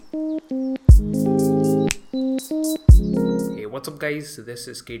Hey, what's up, guys? This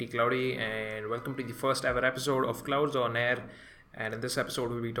is Katie Cloudy, and welcome to the first ever episode of Clouds on Air. And in this episode,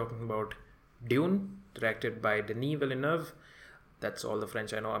 we'll be talking about Dune, directed by Denis Villeneuve. That's all the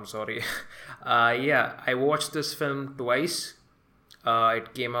French I know, I'm sorry. Yeah, I watched this film twice.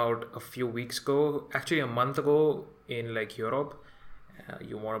 It came out a few weeks ago, actually, a month ago in like Europe.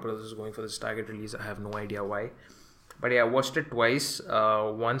 Warner Brothers is going for this target release. I have no idea why. But yeah, I watched it twice.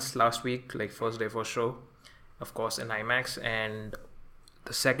 Once last week, like first day for show, of course, in IMAX, and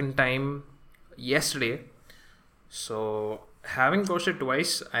the second time yesterday. So having watched it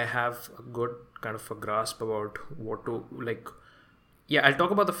twice, I have a good kind of a grasp about what to like. Yeah, I'll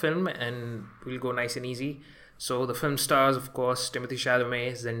talk about the film and we'll go nice and easy. So the film stars, of course, Timothy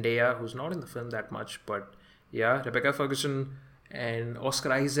Chalamet, Zendaya, who's not in the film that much, but yeah, Rebecca Ferguson and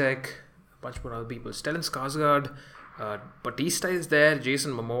Oscar Isaac, a bunch more other people. Stellan Skarsgård, Batista is there,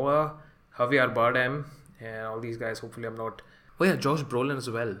 Jason Momoa, Javier Bardem, and all these guys. Hopefully, I'm not. Oh yeah, Josh Brolin as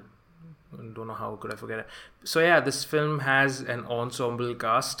well. Don't know how could I forget it. So yeah, this film has an ensemble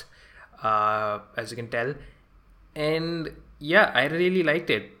cast, as you can tell, and yeah, I really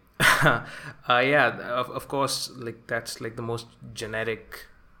liked it. Yeah, of course, like that's like the most generic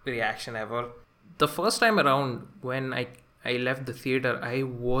reaction ever. The first time around when I left the theater, I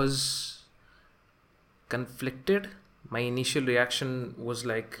was conflicted. My initial reaction was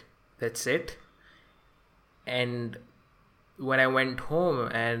like, that's it. And when I went home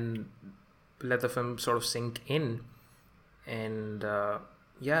and let the film sort of sink in, and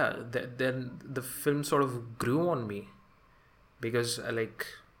yeah, then the film sort of grew on me because like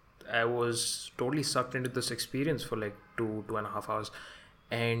I was totally sucked into this experience for like 2.5 hours,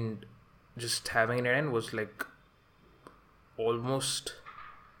 and just having it end was like almost.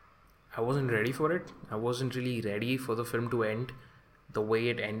 I wasn't ready for it. I wasn't really ready for the film to end the way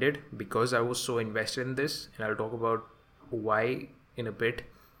it ended because I was so invested in this, and I'll talk about why in a bit.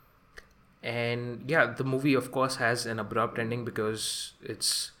 And yeah, the movie, of course, has an abrupt ending because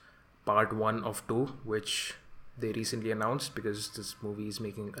it's part one of two, which they recently announced because this movie is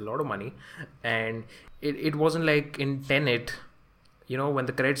making a lot of money. And it wasn't like in Tenet, when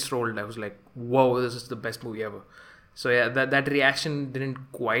the credits rolled, I was like, whoa, this is the best movie ever. So yeah, that reaction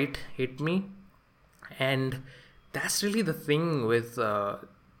didn't quite hit me. And that's really the thing with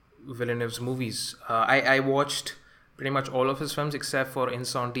Villeneuve's movies. I watched pretty much all of his films except for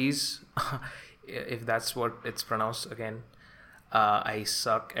Incendies, if that's what it's pronounced again. I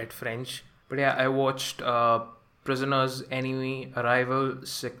suck at French. But yeah, I watched Prisoners, Enemy, Arrival,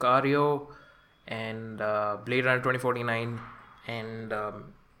 Sicario, and Blade Runner 2049, and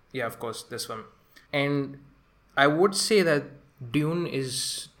yeah, of course, this one. And I would say that Dune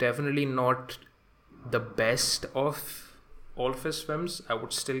is definitely not the best of all of his films. I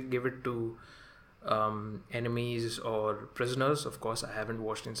would still give it to Enemies or Prisoners. Of course, I haven't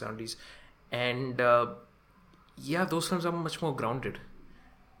watched Incendies, and yeah, those films are much more grounded.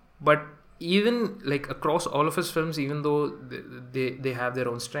 But even like across all of his films, even though they have their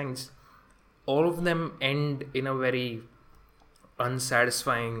own strengths, all of them end in a very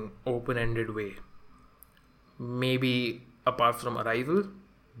unsatisfying, open-ended way. Maybe apart from Arrival,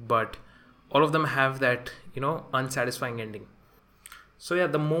 but all of them have that unsatisfying ending. So yeah,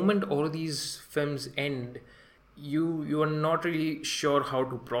 the moment all these films end, you are not really sure how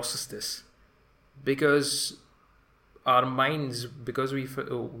to process this because our minds, because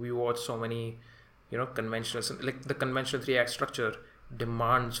we watch so many conventional, like the conventional three act structure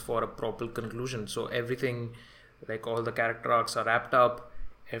demands for a proper conclusion. So everything, like all the character arcs are wrapped up,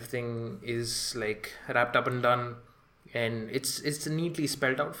 everything is like wrapped up and done, and it's neatly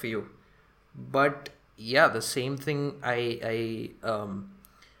spelled out for you. But yeah, the same thing I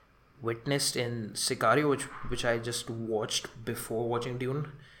witnessed in Sicario, which I just watched before watching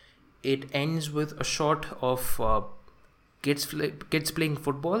Dune. It ends with a shot of kids playing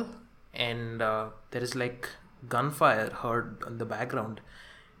football, and there is like gunfire heard in the background,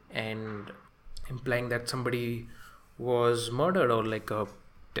 and implying that somebody was murdered or like a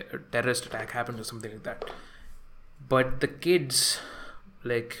terrorist attack happened or something like that. But the kids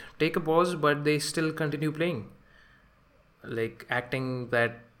like take a pause, but they still continue playing, like acting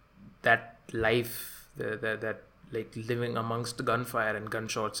that life, that like living amongst gunfire and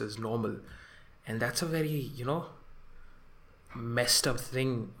gunshots is normal. And that's a very messed up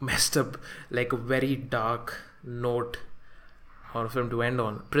thing, messed up, like a very dark note on a film to end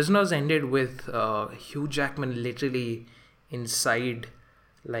on. Prisoners ended with Hugh Jackman literally inside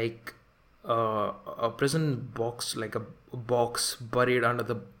like a prison box, like a box buried under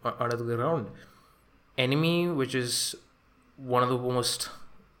the ground. Enemy, which is one of the most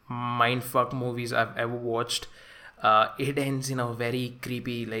mindfuck movies I've ever watched. It ends in a very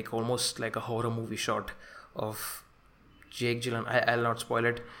creepy, like almost like a horror movie shot of Jake Gyllenhaal. I'll not spoil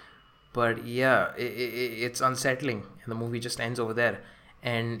it, but yeah, it's unsettling, and the movie just ends over there.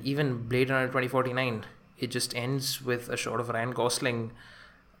 And even Blade Runner 2049, it just ends with a shot of Ryan Gosling.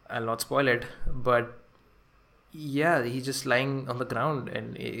 I'll not spoil it, but yeah, he's just lying on the ground,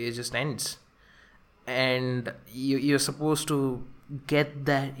 and it just ends. And you're supposed to get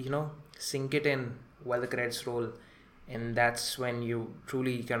that, sink it in while the credits roll, and that's when you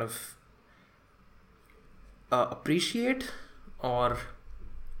truly kind of appreciate or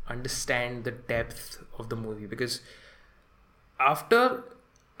understand the depth of the movie. Because after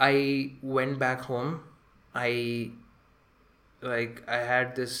I went back home, I I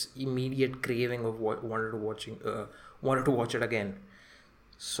had this immediate craving of what wanted to watch it again.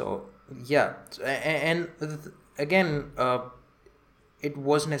 So yeah, and again, it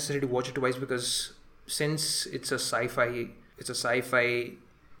was necessary to watch it twice because since it's a sci-fi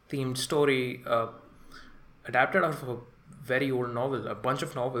themed story, adapted out of a very old novel, a bunch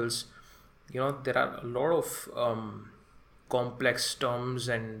of novels. There are a lot of complex terms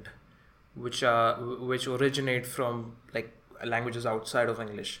and which originate from like languages outside of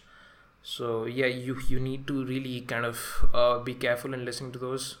English. So yeah, you need to really kind of be careful in listening to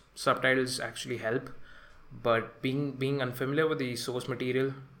those. Subtitles actually help, but being unfamiliar with the source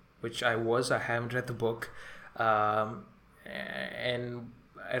material, which I haven't read the book, and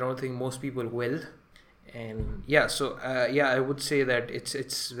I don't think most people will. And yeah, so yeah, I would say that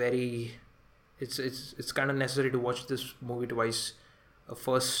it's kind of necessary to watch this movie twice,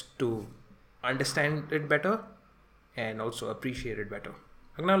 first to understand it better and also appreciate it better.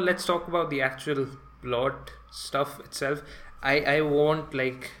 Now let's talk about the actual plot stuff itself. I won't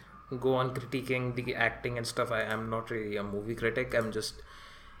like go on critiquing the acting and stuff. I am not really a movie critic. I'm just,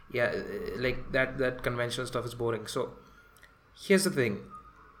 yeah, like that conventional stuff is boring. So here's the thing.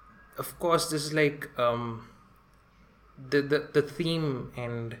 Of course, this is like the theme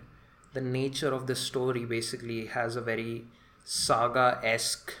and the nature of the story basically has a very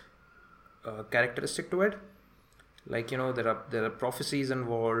saga-esque characteristic to it. Like, there are prophecies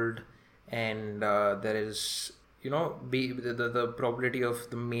involved, and there is, be the probability of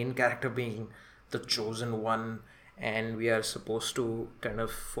the main character being the chosen one, and we are supposed to kind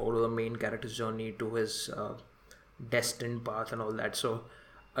of follow the main character's journey to his destined path and all that. So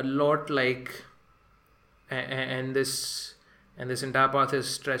a lot like, and this entire path is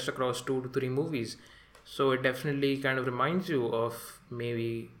stretched across 2 to 3 movies. So it definitely kind of reminds you of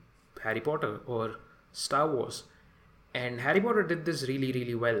maybe Harry Potter or Star Wars. And Harry Potter did this really,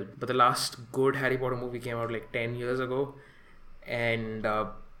 really well. But the last good Harry Potter movie came out like 10 years ago. And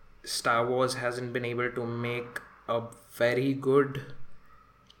Star Wars hasn't been able to make a very good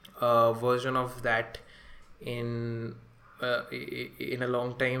version of that in a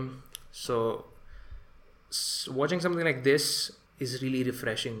long time. So watching something like this is really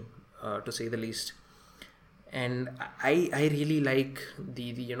refreshing, to say the least. And I really like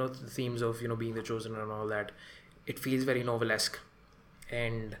the themes of being the chosen and all that. It feels very novelesque,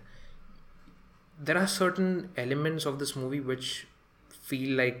 and there are certain elements of this movie which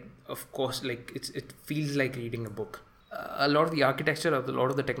feel like, of course, like it feels like reading a book. A lot of the architecture, a lot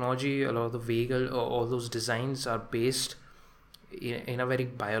of the technology, a lot of the vehicle, all those designs are based in a very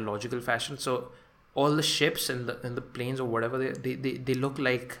biological fashion. So all the ships and the planes or whatever, they look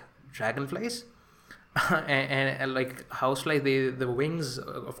like dragonflies. and like houseflies, the wings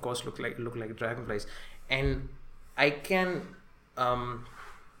of course look like dragonflies. And I can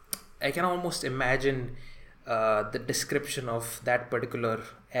almost imagine the description of that particular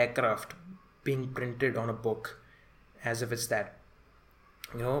aircraft being printed on a book, as if it's that,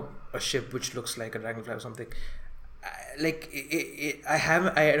 a ship which looks like a dragonfly or something. I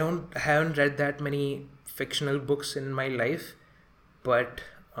haven't read that many fictional books in my life, but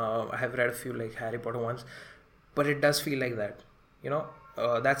I have read a few like Harry Potter ones, but it does feel like that.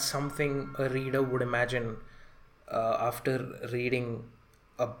 That's something a reader would imagine after reading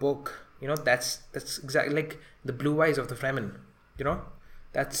a book. That's exactly like the blue eyes of the Fremen.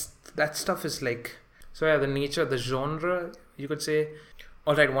 That stuff is like, so yeah, the nature, the genre, you could say.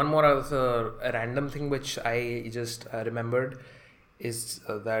 All right, one more other random thing which I just remembered is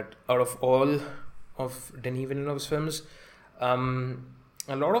that out of all of Denis Villeneuve's films, a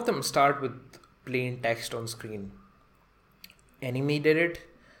lot of them start with plain text on screen. Enemy did it.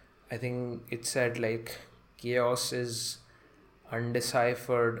 I think it said like chaos is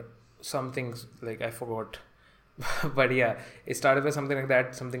undeciphered, something like, I forgot. But yeah, it started with something like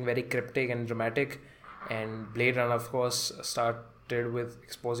that, something very cryptic and dramatic. And Blade Runner, of course, started with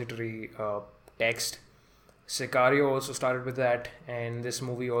expository text. Sicario also started with that, and this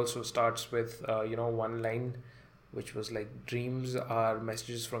movie also starts with one line, which was like "dreams are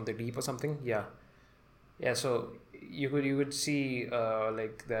messages from the deep" or something. Yeah. So you could see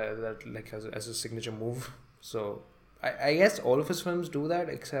like that like as a signature move. So I guess all of his films do that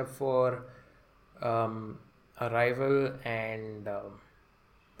except for Arrival and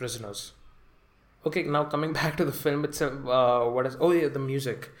Prisoners. Okay, now coming back to the film itself, what is? Oh yeah, the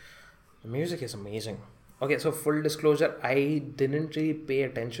music. The music is amazing. Okay, so full disclosure, I didn't really pay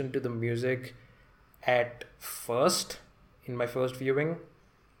attention to the music at first in my first viewing.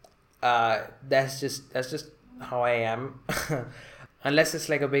 That's just how I am. Unless it's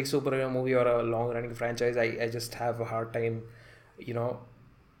like a big superhero movie or a long running franchise, I just have a hard time, you know,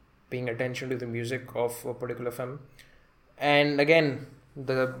 paying attention to the music of a particular film. And again,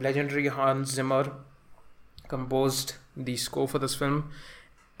 the legendary Hans Zimmer composed the score for this film,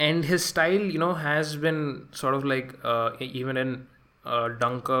 and his style, has been sort of like even in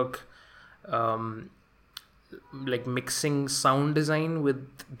Dunkirk, um, like mixing sound design with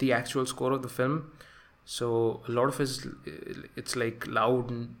the actual score of the film. So a lot of his, it's like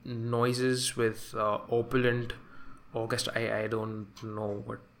loud noises with opulent orchestra. I don't know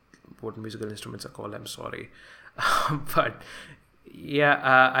what musical instruments are called. I'm sorry, but yeah,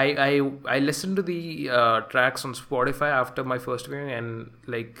 I listened to the tracks on Spotify after my first viewing, and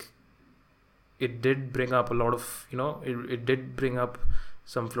like it did bring up a lot of it did bring up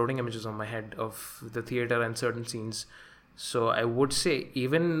some floating images on my head of the theater and certain scenes. So I would say,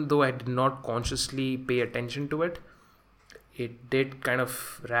 even though I did not consciously pay attention to it, it did kind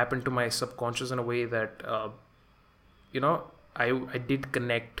of wrap into my subconscious in a way that you know I did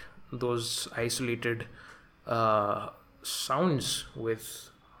connect those isolated sounds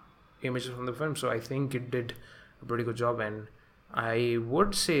with images from the film. So I think it did a pretty good job, and I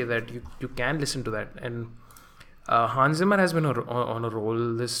would say that you can listen to that. And Hans Zimmer has been on a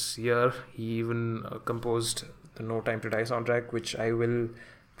roll this year. He even composed the No Time to Die soundtrack, which I will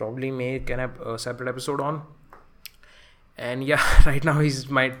probably make a separate episode on. And yeah, right now he's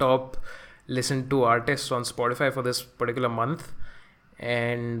my top listened to artist on Spotify for this particular month.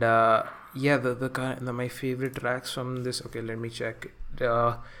 And yeah, the my favorite tracks from this. Okay, let me check.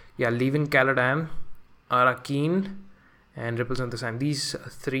 Yeah, Leaving Caladan, Arakeen, and Ripples on the Sand. These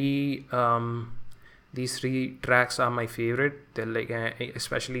three tracks are my favorite. They're like,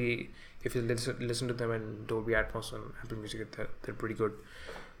 especially if you listen to them in Dolby Atmos and Apple Music, they're pretty good.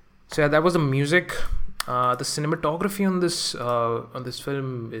 So yeah, that was the music. The cinematography on this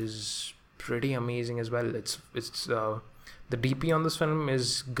film is pretty amazing as well. It's the DP on this film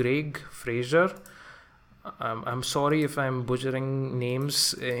is Greg Fraser. I'm sorry if I'm butchering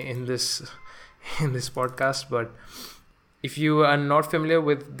names in this podcast, but if you are not familiar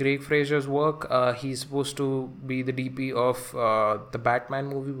with Greg Fraser's work, he's supposed to be the DP of the Batman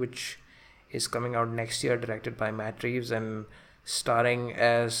movie, which is coming out next year, directed by Matt Reeves and starring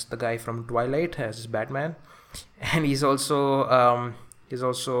as the guy from Twilight as Batman. And he's also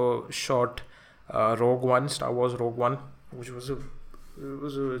shot Rogue One, Star Wars Rogue One, which was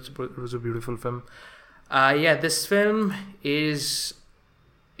a beautiful film. Yeah, this film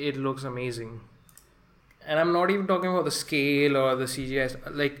it looks amazing. And I'm not even talking about the scale or the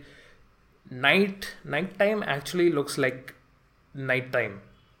CGI. Like nighttime actually looks like nighttime.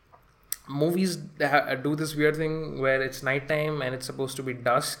 Movies do this weird thing where it's nighttime and it's supposed to be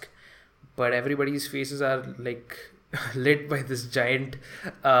dusk, but everybody's faces are like lit by this giant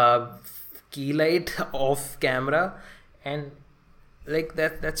key light off camera, and like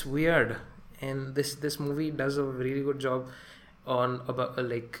that's weird. And this movie does a really good job on about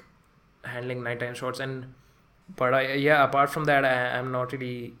like handling nighttime shots. And but apart from that, I'm not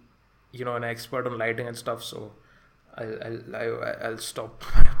really an expert on lighting and stuff, so I'll stop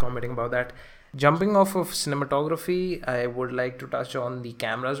commenting about that. Jumping off of cinematography, I would like to touch on the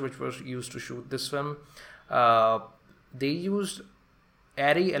cameras which were used to shoot this film. They used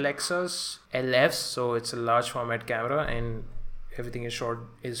Arri Alexa's LFs, so it's a large format camera, and everything is shot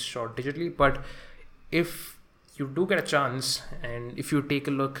digitally. But if you do get a chance, and if you take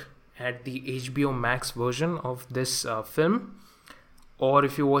a look at the HBO Max version of this film, or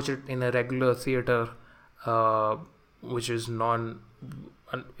if you watch it in a regular theater, which is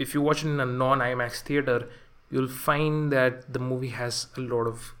if you watch it in a non-IMAX theater, you'll find that the movie has a lot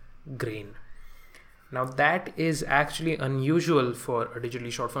of grain. Now that is actually unusual for a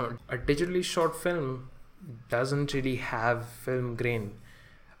digitally shot film. A digitally shot film doesn't really have film grain.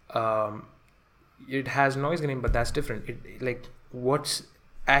 It has noise grain, but that's different. Like what's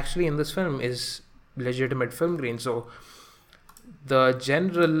actually in this film is legitimate film grain. So the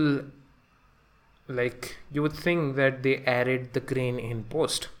general, like, you would think that they added the grain in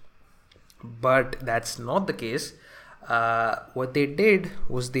post, but that's not the case. What they did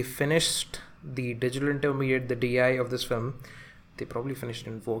was they finished the digital intermediate, the DI of this film. They probably finished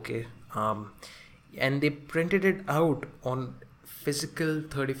in 4K, and they printed it out on physical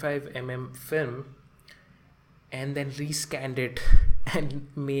 35 film, and then rescanned it and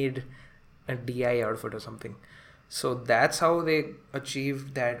made a DI out of it or something. So that's how they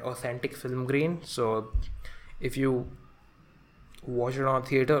achieved that authentic film grain. So if you watch it on a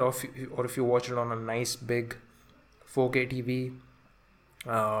theater, or if you watch it on a nice big 4K TV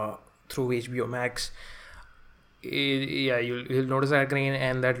through HBO Max, you'll notice that grain,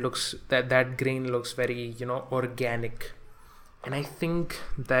 and that grain looks very, organic. And I think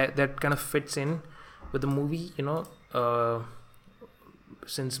that kind of fits in with the movie,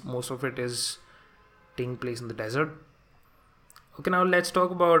 since most of it is taking place in the desert. Okay, now let's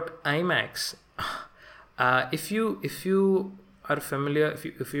talk about IMAX. If you are familiar,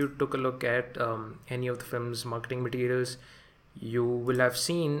 if you took a look at any of the film's marketing materials, you will have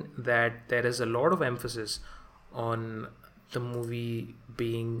seen that there is a lot of emphasis on the movie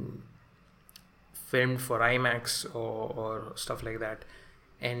being filmed for IMAX or stuff like that.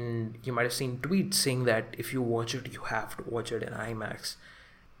 And you might have seen tweets saying that if you watch it, you have to watch it in IMAX.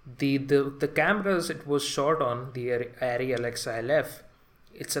 The cameras it was shot on, the Arri Alexa LF,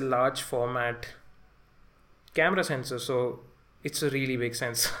 it's a large format camera sensor, so it's a really big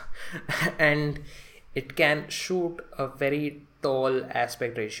sensor. And it can shoot a very tall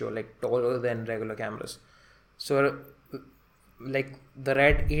aspect ratio, like taller than regular cameras. So like the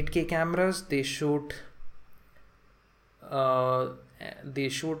Red 8K cameras, they shoot an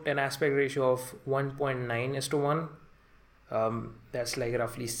aspect ratio of 1.9:1. That's like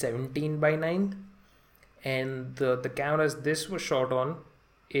roughly 17:9. And the cameras this was shot on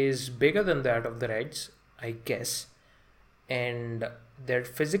is bigger than that of the Reds, I guess. And they're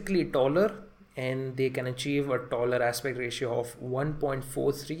physically taller, and they can achieve a taller aspect ratio of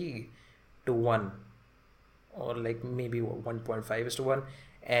 1.43:1, or like maybe 1.5:1.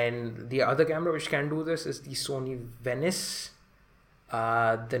 And the other camera which can do this is the Sony Venice,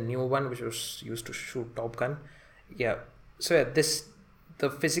 the new one which was used to shoot Top Gun. Yeah. So yeah, the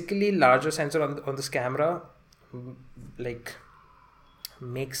physically larger sensor on this camera, like,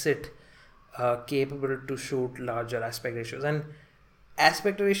 makes it capable to shoot larger aspect ratios. And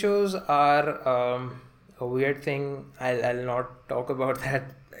aspect ratios are a weird thing. I'll not talk about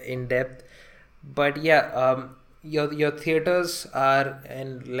that in depth, but yeah, your theaters are,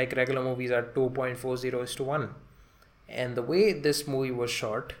 and like regular movies, are 2.40:1. And the way this movie was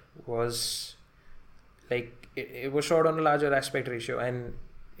shot was like it was shot on a larger aspect ratio, and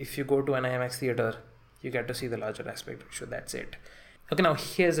if you go to an IMAX theater, you get to see the larger aspect ratio. That's it. Okay, now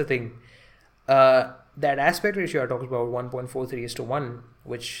here's the thing. That aspect ratio I talked about, 1.43:1,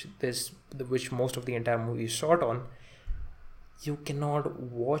 which most of the entire movie is shot on, you cannot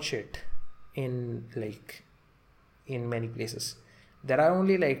watch it in many places. There are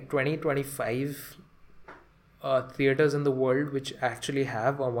only like 25 theaters in the world which actually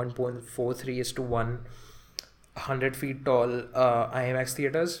have a 1.43:1 100 feet tall IMAX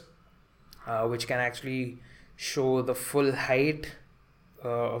theaters, which can actually show the full height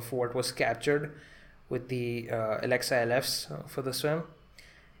of what was captured with the Alexa LFs for the film.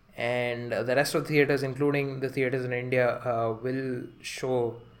 And the rest of the theaters, including the theaters in India, will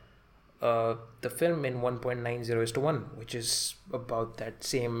show the film in 1.90:1, which is about that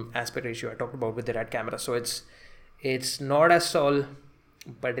same aspect ratio I talked about with the Red camera. So it's not as tall,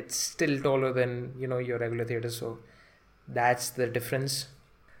 but it's still taller than your regular theater. So that's the difference.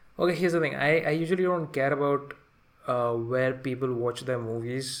 Okay, here's the thing. I usually don't care about where people watch their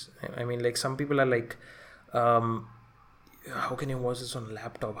movies. I mean, like, some people are like, how can you watch this on a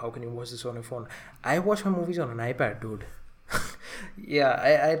laptop? How can you watch this on a phone? I watch my movies on an iPad, dude.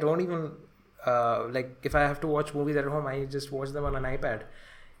 Yeah, I don't even like, if I have to watch movies at home, I just watch them on an iPad.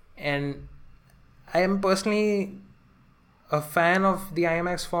 And I am personally a fan of the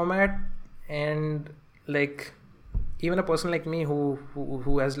IMAX format, and like, even a person like me who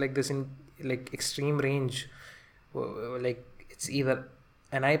has like this in like extreme range, like it's either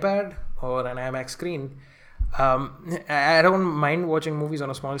an iPad or an IMAX screen. I don't mind watching movies on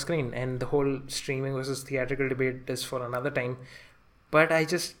a small screen, and the whole streaming versus theatrical debate is for another time. But it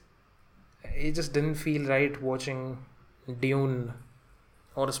just didn't feel right watching Dune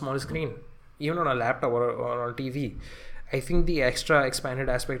on a small screen, even on a laptop or on TV. I think the extra expanded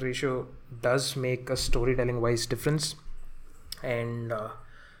aspect ratio does make a storytelling wise difference, and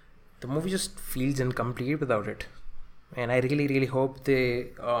the movie just feels incomplete without it. and I really really hope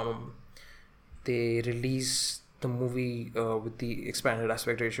they release the movie with the expanded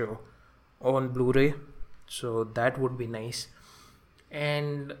aspect ratio on Blu-ray, so that would be nice.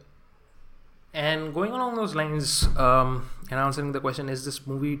 And going along those lines, and answering the question, is this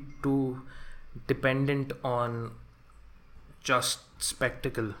movie too dependent on just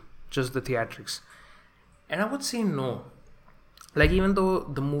spectacle, just the theatrics? And I would say no. Like, even though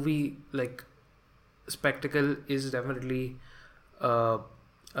the movie, like, spectacle is definitely a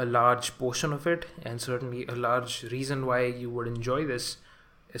large portion of it, and certainly a large reason why you would enjoy this,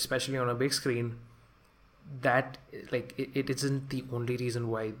 especially on a big screen, that, like, it isn't the only reason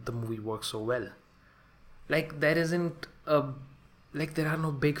why the movie works so well. Like, there isn't a, like, there are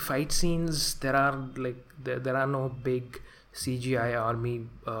no big fight scenes, there are, like, there are no big CGI army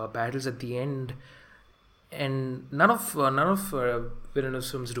battles at the end, and none of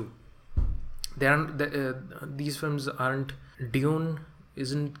Villeneuve's films do. These films aren't, Dune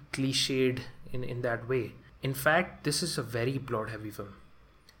isn't cliched in that way. In fact, this is a very plot heavy film.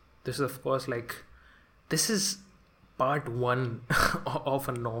 This is, of course, like, this is part one of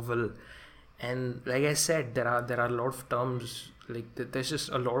a novel, and like I said, there are a lot of terms, like, there's just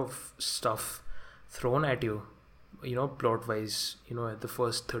a lot of stuff thrown at you, plot wise, at the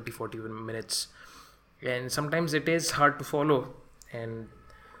first 30-40 minutes, and sometimes it is hard to follow.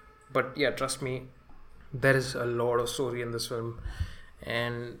 But yeah, trust me, there is a lot of story in this film,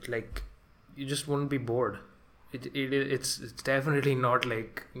 and, like, you just won't be bored. It's definitely not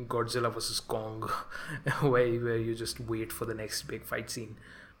like Godzilla vs. Kong, where you just wait for the next big fight scene,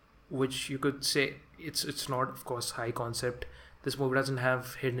 which you could say it's not, of course, high concept. This movie doesn't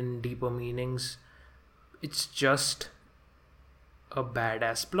have hidden deeper meanings. It's just a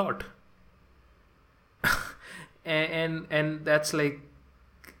badass plot, and that's, like,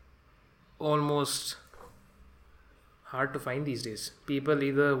 almost hard to find these days. People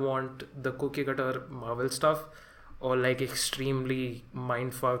either want the cookie cutter Marvel stuff, or, like, extremely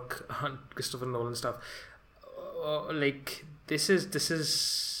mindfuck Christopher Nolan stuff. Like, this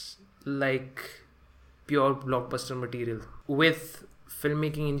is like pure blockbuster material with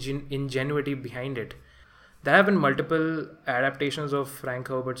filmmaking ingenuity behind it. There have been multiple adaptations of Frank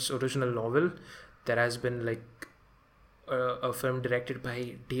Herbert's original novel. There has been, like, a film directed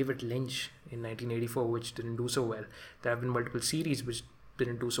by David Lynch in 1984, which didn't do so well. There have been multiple series which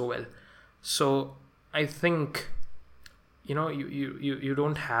didn't do so well. So I think, you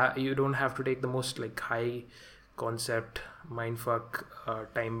don't have to take the most, like, high concept mindfuck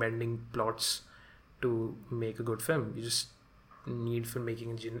time bending plots to make a good film. You just need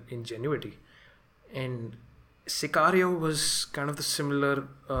filmmaking ingenuity. And Sicario was kind of the similar.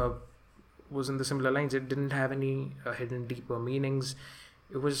 Was in the similar lines. It didn't have any hidden deeper meanings.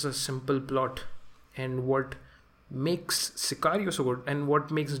 It was a simple plot. And what makes Sicario so good, and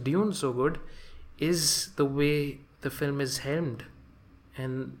what makes Dune so good, is the way the film is helmed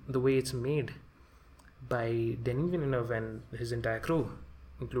and the way it's made by Denis Villeneuve and his entire crew,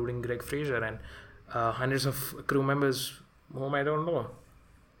 including Greg Fraser and hundreds of crew members whom I don't know.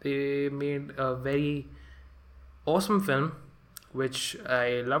 They made a very awesome film, which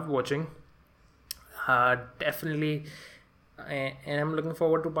I loved watching. Definitely, and I'm looking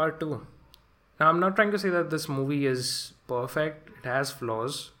forward to part 2. Now, I'm not trying to say that this movie is perfect. It has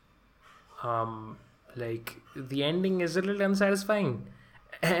flaws. Like, the ending is a little unsatisfying,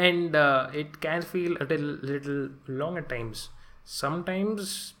 and it can feel a little long at times.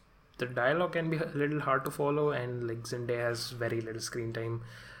 Sometimes the dialogue can be a little hard to follow, and, like, Zendaya has very little screen time,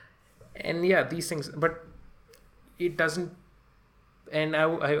 and yeah, these things. But it doesn't. And I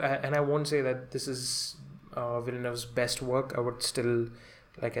won't say that this is Villeneuve's best work. I would still,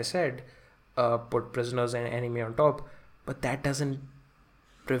 like I said, put Prisoners and Enemy on top, but that doesn't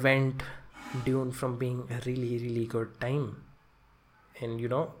prevent Dune from being a really, really good time, and,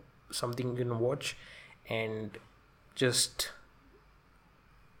 something you can watch and just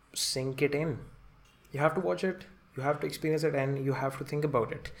sink it in. You have to watch it, you have to experience it, and you have to think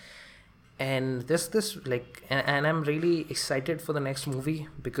about it. And this like, and I'm really excited for the next movie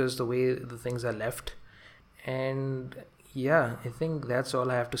because the way the things are left. And yeah, I think that's all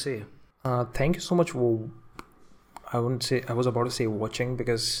I have to say. Thank you so much for, I was about to say watching,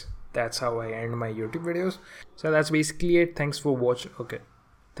 because that's how I end my YouTube videos. So that's basically it. Thanks for watching. Okay,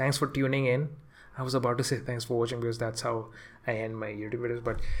 thanks for tuning in. I was about to say thanks for watching, because that's how I end my YouTube videos.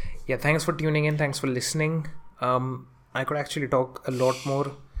 But yeah, thanks for tuning in. Thanks for listening. I could actually talk a lot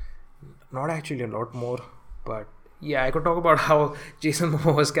more. Not actually a lot more, but yeah, I could talk about how Jason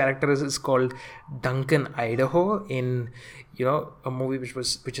Momoa's character is called Duncan Idaho in, a movie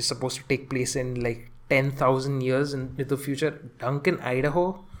which is supposed to take place in, like, 10,000 years into the future. Duncan,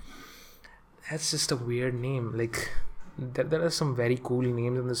 Idaho. That's just a weird name. Like, there are some very cool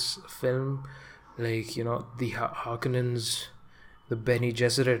names in this film, like, you know, the Harkonnens, the Bene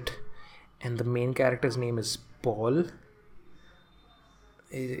Gesserit, and the main character's name is Paul.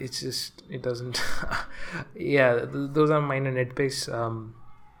 It's just, it doesn't. Yeah, those are minor nitpicks.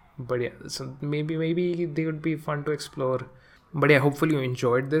 But yeah, so maybe they would be fun to explore. But yeah, hopefully you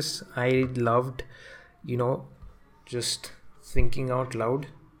enjoyed this. I loved, you know, just thinking out loud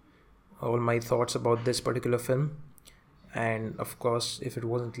all my thoughts about this particular film. And of course, if it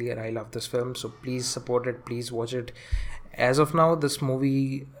wasn't clear, I love this film, so please support it, please watch it. As of now, this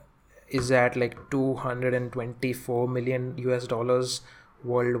movie is at like 224 million US dollars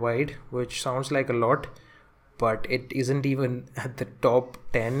worldwide, which sounds like a lot, but it isn't even at the top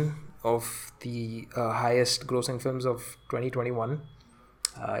 10 of the highest grossing films of 2021.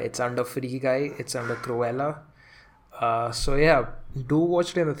 It's under Free Guy, it's under Cruella. So yeah, do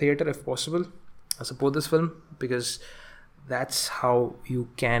watch it in the theater if possible. Support this film, because that's how you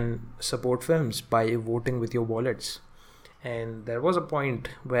can support films, by voting with your wallets. And there was a point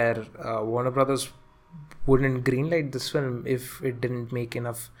where Warner Brothers wouldn't greenlight this film if it didn't make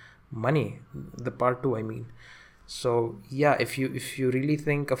enough money, the part 2 I mean. So yeah, if you really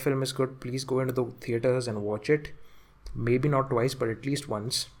think a film is good, please go into the theaters and watch it. Maybe not twice, but at least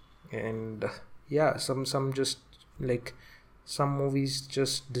once. And yeah, some just like, some movies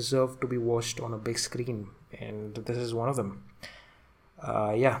just deserve to be watched on a big screen, and this is one of them.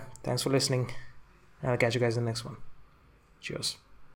 Yeah, thanks for listening. I'll catch you guys in the next one. Cheers.